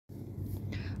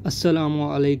Assalamu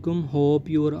alaikum, hope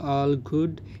you are all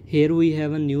good. Here we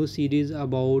have a new series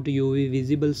about UV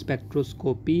visible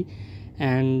spectroscopy,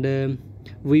 and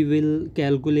we will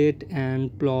calculate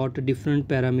and plot different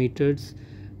parameters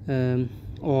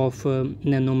of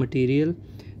nanomaterial.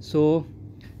 So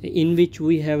in which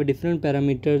we have different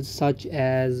parameters such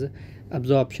as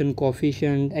absorption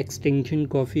coefficient, extinction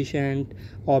coefficient,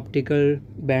 optical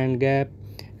band gap,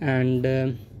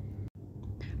 and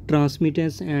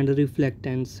transmittance and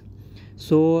reflectance.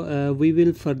 So we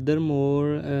will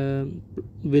furthermore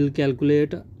will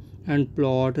calculate and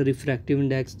plot refractive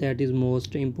index, that is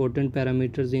most important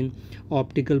parameters in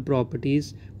optical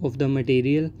properties of the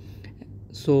material.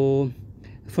 So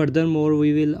furthermore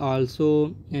we will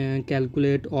also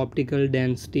calculate optical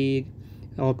density,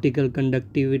 optical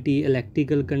conductivity,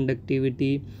 electrical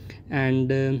conductivity,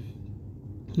 and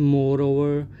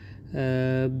moreover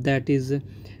that is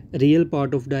real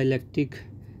part of dielectric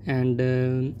and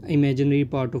imaginary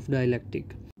part of dielectric.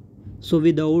 So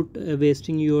without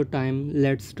wasting your time,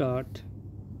 let's start.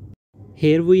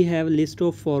 Here we have a list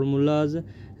of formulas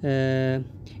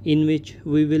in which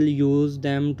we will use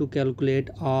them to calculate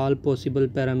all possible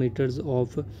parameters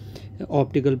of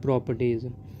optical properties.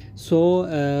 So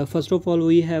first of all,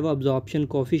 we have absorption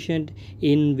coefficient,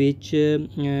 in which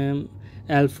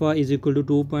alpha is equal to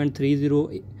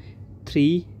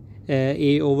 2.303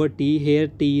 A over T. Here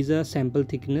T is a sample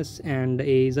thickness and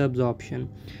A is absorption.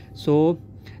 So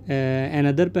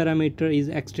another parameter is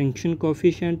extinction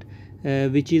coefficient,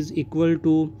 which is equal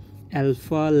to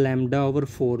alpha lambda over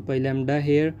 4 pi. Lambda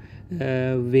here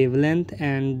wavelength,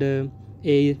 and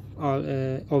A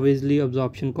obviously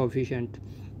absorption coefficient.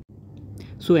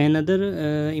 So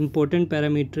another important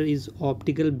parameter is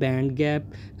optical band gap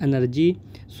energy.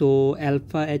 So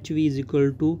alpha HV is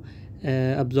equal to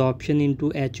absorption into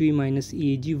HV minus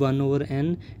EG 1 over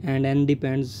n, and n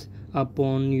depends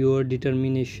upon your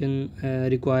determination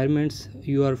requirements.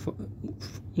 You are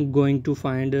going to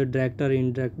find a direct or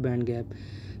indirect band gap.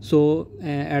 So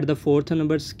at the fourth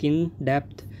number, skin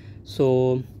depth.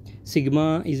 So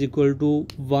sigma is equal to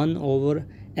 1 over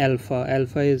alpha.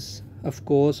 Alpha is of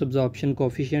course absorption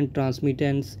coefficient,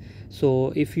 transmittance.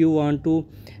 So if you want to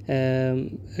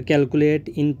calculate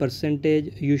in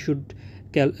percentage, you should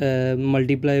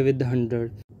multiply with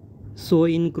 100. So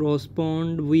in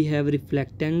correspond we have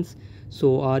reflectance.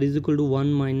 So R is equal to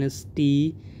 1 minus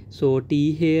T. So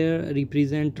T here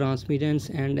represent transmittance,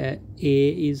 and A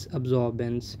is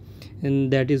absorbance,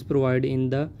 and that is provided in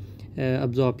the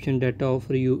absorption data of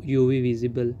UV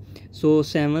visible. So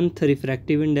seventh,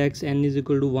 refractive index, N is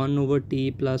equal to 1 over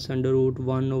T plus under root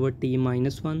 1 over T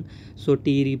minus 1. So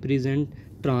T represent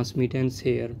transmittance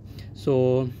here.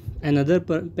 So another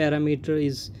parameter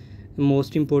is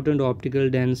most important, optical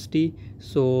density.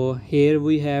 So here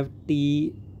we have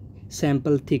T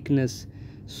sample thickness.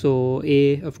 So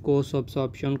A of course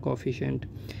absorption coefficient.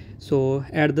 So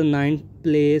at the ninth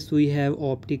place we have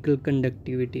optical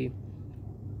conductivity,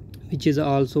 which is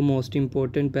also most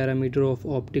important parameter of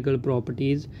optical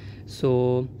properties.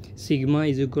 So sigma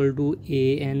is equal to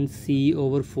ANC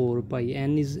over 4 pi.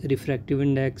 N is refractive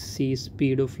index, C is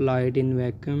speed of light in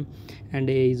vacuum, and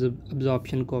A is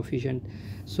absorption coefficient.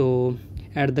 So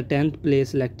at the 10th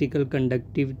place, electrical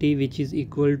conductivity, which is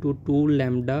equal to 2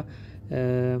 lambda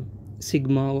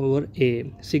sigma over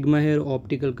A. Sigma here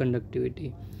optical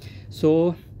conductivity.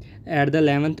 So at the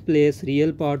 11th place,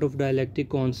 real part of dielectric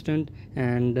constant,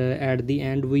 and at the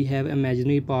end we have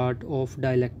imaginary part of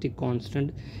dielectric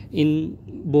constant. In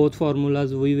both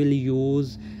formulas we will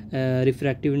use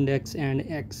refractive index and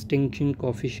extinction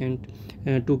coefficient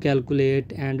to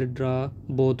calculate and draw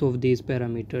both of these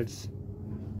parameters.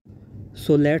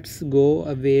 So let's go,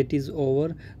 wait is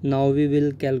over. Now we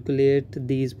will calculate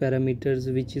these parameters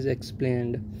which is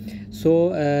explained.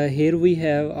 So here we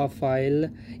have a file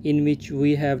in which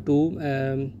we have two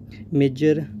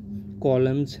major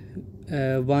columns.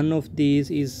 One of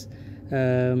these is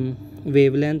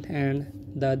wavelength, and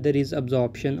the other is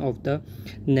absorption of the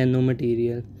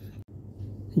nanomaterial.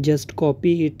 Just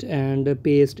copy it and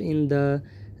paste in the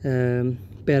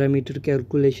parameter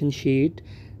calculation sheet.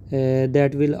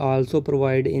 That will also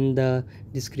provide in the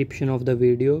description of the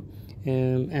video,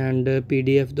 and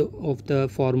PDF of the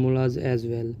formulas as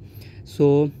well.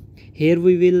 So here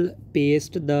we will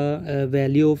paste the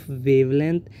value of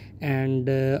wavelength and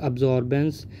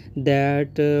absorbance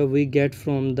that we get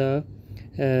from the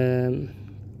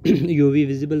UV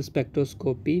visible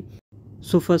spectroscopy.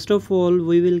 So first of all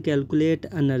we will calculate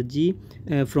energy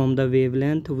from the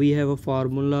wavelength. We have a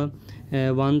formula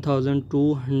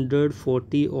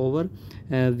 1240 over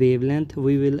wavelength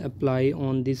we will apply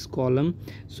on this column.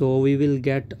 So we will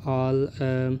get all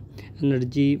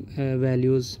energy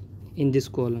values in this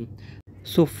column.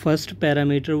 So first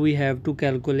parameter we have to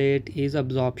calculate is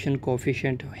absorption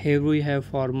coefficient. Here we have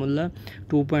formula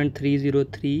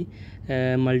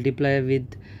 2.303 multiply with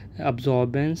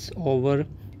absorbance over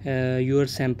your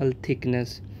sample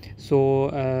thickness. So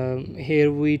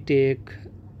here we take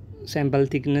sample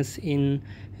thickness in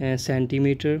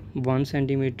centimeter, 1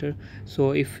 centimeter.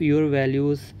 So if your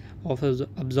values of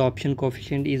absorption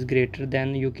coefficient is greater,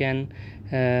 then you can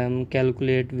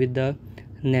calculate with the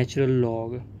natural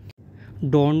log.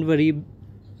 Don't worry,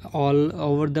 all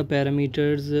over the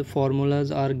parameters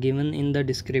formulas are given in the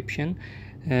description,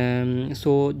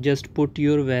 so just put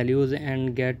your values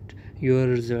and get your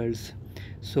results.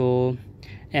 So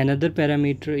another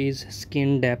parameter is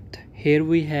skin depth. Here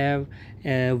we have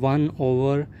 1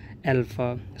 over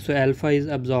alpha. So alpha is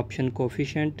absorption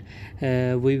coefficient.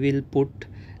 We will put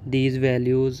these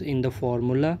values in the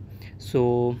formula.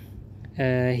 So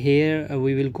here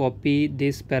we will copy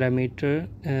this parameter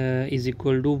is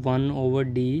equal to 1 over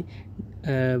d4.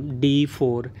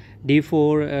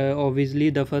 d4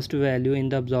 obviously the first value in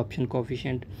the absorption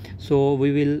coefficient. So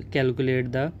we will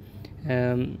calculate the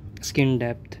skin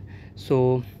depth.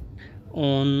 So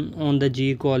on the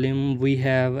G column we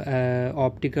have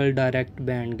optical direct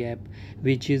band gap,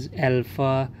 which is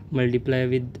alpha multiplied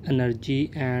with energy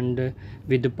and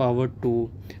with the power 2.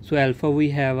 So alpha we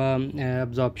have a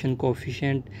absorption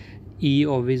coefficient, E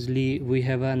obviously we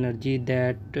have energy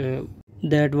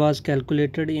that was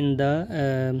calculated in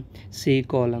the C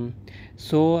column.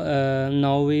 So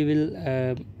now we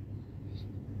will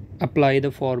apply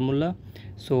the formula.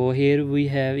 So here we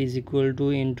have is equal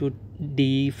to into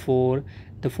d4,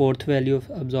 the fourth value of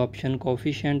absorption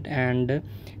coefficient, and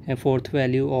fourth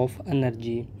value of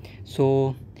energy.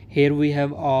 So here we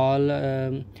have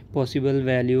all possible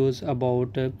values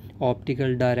about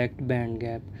optical direct band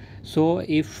gap. So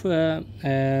if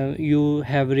you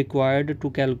have required to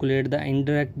calculate the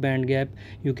indirect band gap,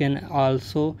 you can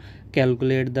also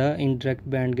calculate the indirect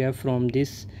band gap from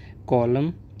this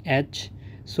column H.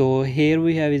 So here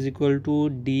we have is equal to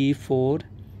d4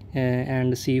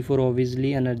 and c4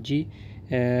 obviously energy.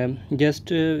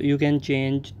 Just you can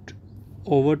change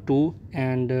over 2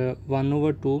 and 1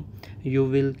 over 2, you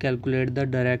will calculate the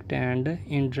direct and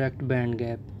indirect band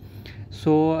gap.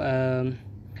 So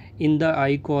in the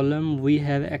I column we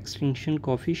have extinction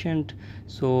coefficient.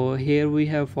 So here we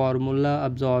have formula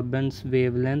absorbance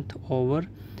wavelength over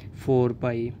 4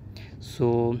 pi.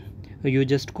 So you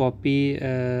just copy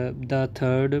the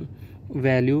third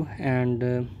value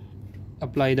and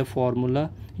apply the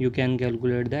formula. You can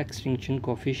calculate the extinction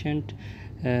coefficient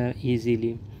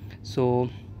easily. So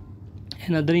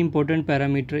another important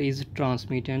parameter is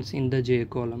transmittance in the J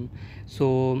column.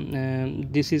 So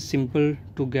this is simple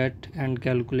to get and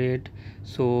calculate.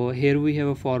 So here we have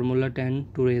a formula 10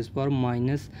 to raise power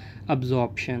minus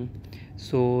absorption.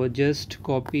 So just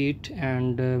copy it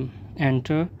and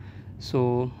enter.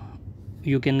 So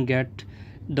you can get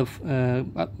the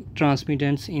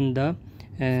transmittance in the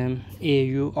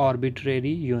AU arbitrary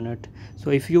unit.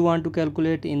 So if you want to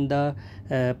calculate in the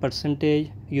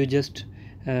percentage, you just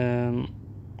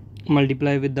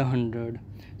multiply with the 100.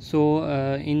 So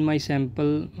in my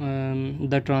sample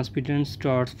the transmittance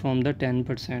starts from the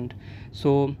 10%.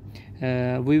 So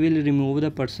we will remove the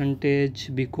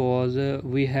percentage because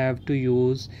we have to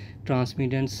use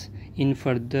transmittance in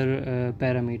further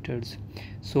parameters.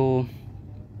 So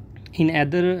in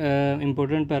other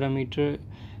important parameter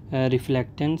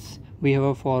reflectance, we have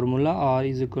a formula R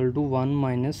is equal to 1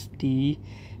 minus T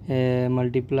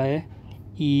multiply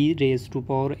E raised to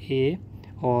power A,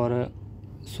 or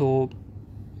so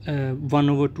 1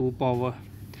 over 2 power.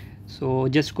 So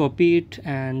just copy it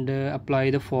and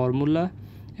apply the formula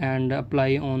and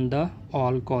apply on the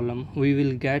all column. We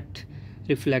will get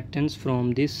reflectance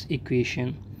from this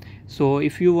equation. So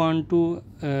if you want to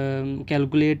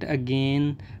calculate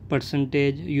again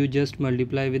percentage, you just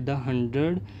multiply with the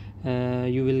 100.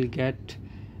 You will get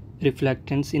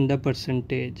reflectance in the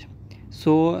percentage.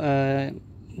 So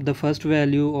the first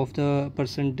value of the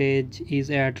percentage is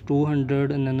at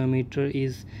 200 nanometer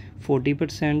is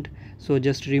 40%. So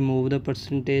just remove the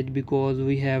percentage because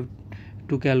we have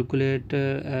to calculate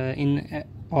in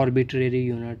arbitrary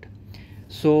unit.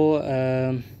 So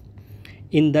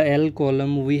in the L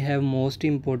column we have most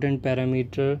important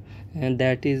parameter, and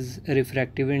that is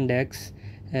refractive index,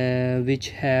 which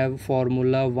have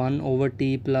formula 1 over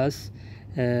t plus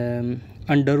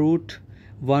under root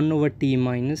 1 over t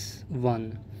minus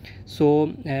 1.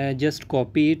 So just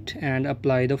copy it and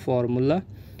apply the formula.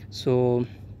 So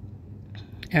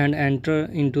and enter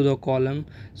into the column.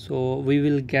 So we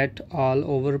will get all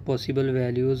over possible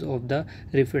values of the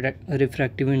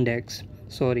refractive index,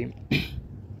 sorry.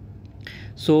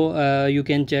 So you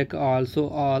can check also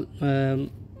all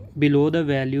below the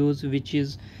values which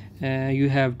is you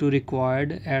have to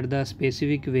required at the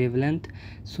specific wavelength.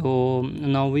 So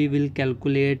now we will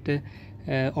calculate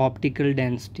optical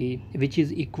density, which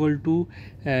is equal to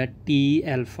T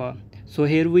alpha. So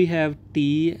here we have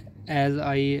T, as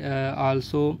I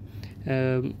also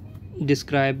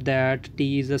described that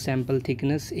T is a sample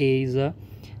thickness, A is a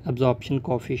absorption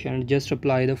coefficient. Just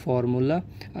apply the formula.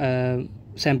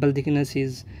 Sample thickness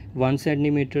is 1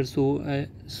 centimeter, so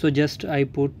just I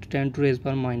put 10 to raise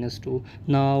power minus 2.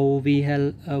 Now we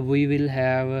will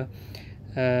have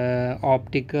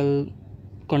optical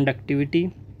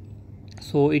conductivity.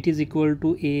 So it is equal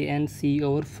to A and C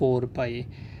over 4 pi.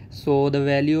 So the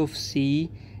value of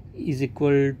C is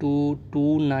equal to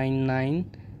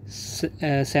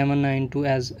 299,792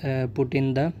 as put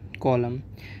in the column.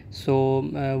 So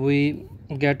we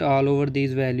get all over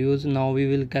these values. Now we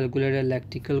will calculate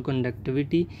electrical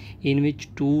conductivity, in which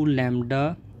 2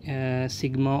 lambda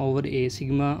sigma over A.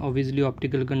 Sigma obviously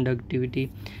optical conductivity.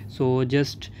 So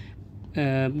just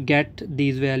get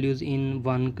these values in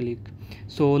one click.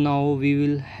 So now we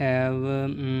will have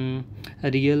a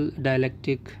real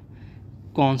dielectric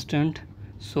constant,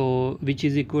 so which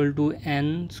is equal to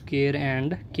n square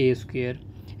and k square,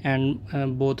 and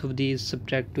both of these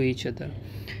subtract to each other.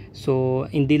 So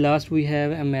in the last we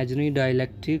have imaginary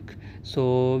dielectric,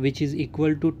 so which is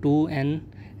equal to 2n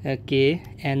k,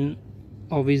 n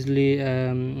obviously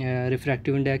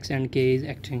refractive index and k is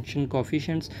extinction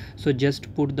coefficients. So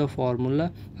just put the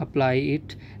formula, apply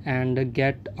it, and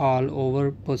get all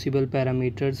over possible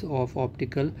parameters of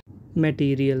optical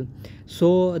material.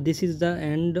 So this is the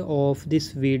end of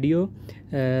this video.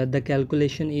 The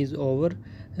calculation is over.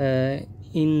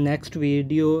 In next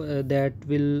video that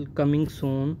will coming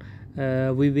soon,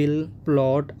 we will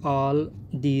plot all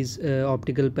these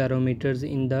optical parameters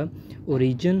in the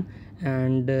origin,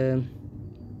 and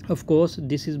of course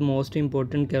this is most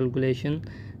important calculation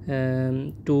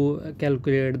to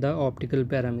calculate the optical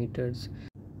parameters.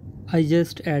 I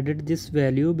just added this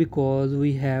value because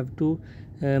we have to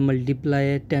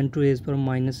multiply 10 to raise power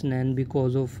minus 9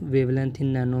 because of wavelength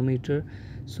in nanometer.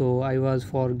 So I was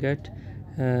forget.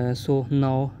 So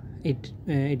now it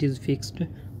is fixed.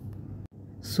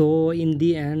 So in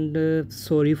the end,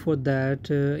 sorry for that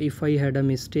if I had a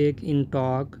mistake in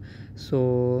talk.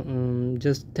 So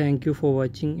just thank you for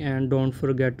watching, and don't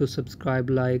forget to subscribe,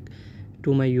 like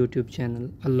to my YouTube channel.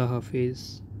 Allah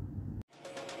Hafiz.